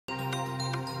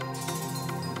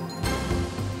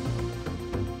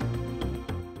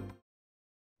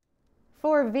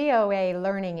For VOA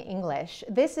Learning English,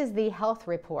 this is the Health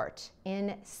Report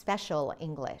in Special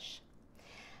English.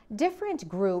 Different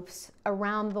groups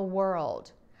around the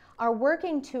world are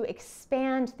working to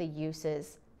expand the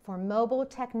uses for mobile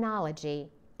technology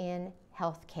in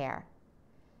healthcare.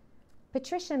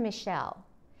 Patricia Mechael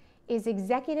is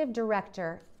Executive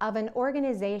Director of an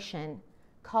organization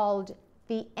called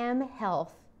the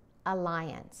mHealth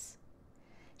Alliance.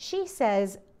 She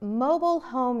says mobile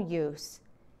home use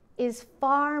is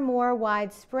far more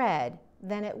widespread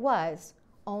than it was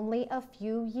only a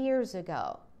few years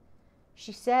ago.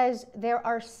 She says there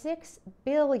are 6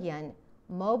 billion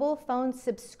mobile phone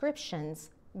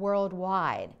subscriptions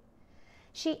worldwide.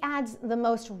 She adds the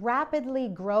most rapidly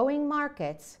growing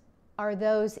markets are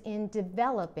those in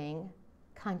developing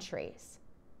countries.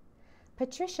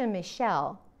 Patricia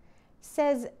Mechael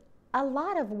says a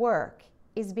lot of work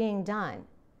is being done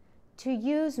to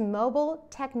use mobile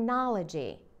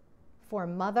technology for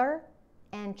mother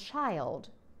and child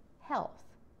health.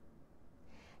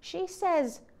 She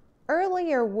says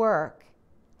earlier work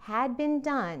had been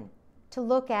done to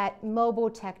look at mobile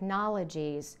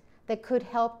technologies that could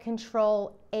help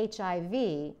control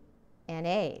HIV and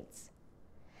AIDS.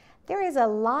 There is a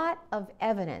lot of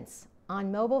evidence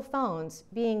on mobile phones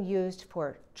being used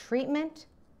for treatment,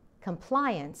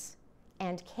 compliance,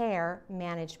 and care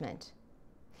management.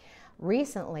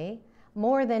 Recently,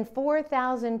 more than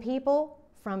 4,000 people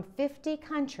from 50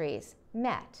 countries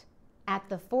met at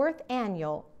the 4th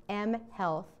Annual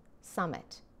mHealth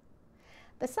Summit.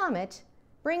 The summit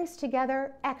brings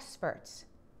together experts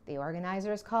the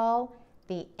organizers call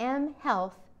the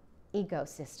mHealth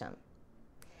ecosystem.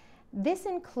 This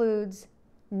includes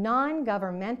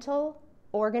non-governmental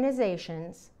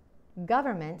organizations,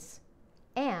 governments,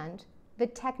 and the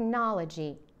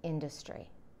technology industry.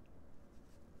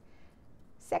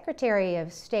 Secretary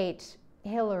of State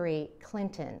Hillary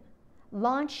Clinton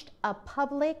launched a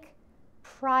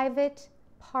public-private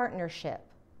partnership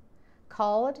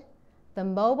called the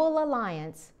Mobile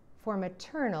Alliance for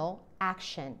Maternal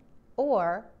Action,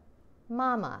 or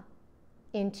MAMA,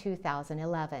 in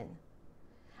 2011.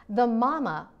 The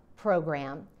MAMA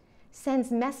program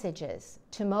sends messages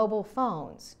to mobile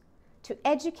phones to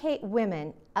educate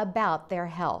women about their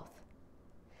health.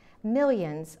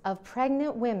 Millions of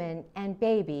pregnant women and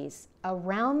babies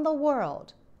around the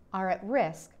world are at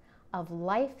risk of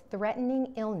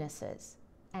life-threatening illnesses,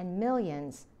 and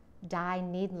millions die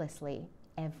needlessly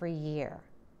every year.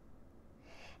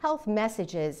 Health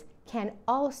messages can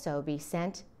also be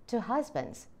sent to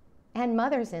husbands and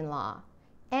mothers-in-law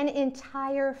and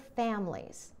entire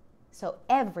families, so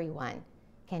everyone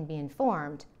can be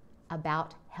informed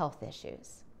about health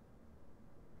issues.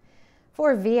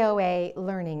 For VOA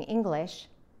Learning English,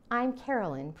 I'm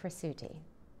Carolyn Prasuti.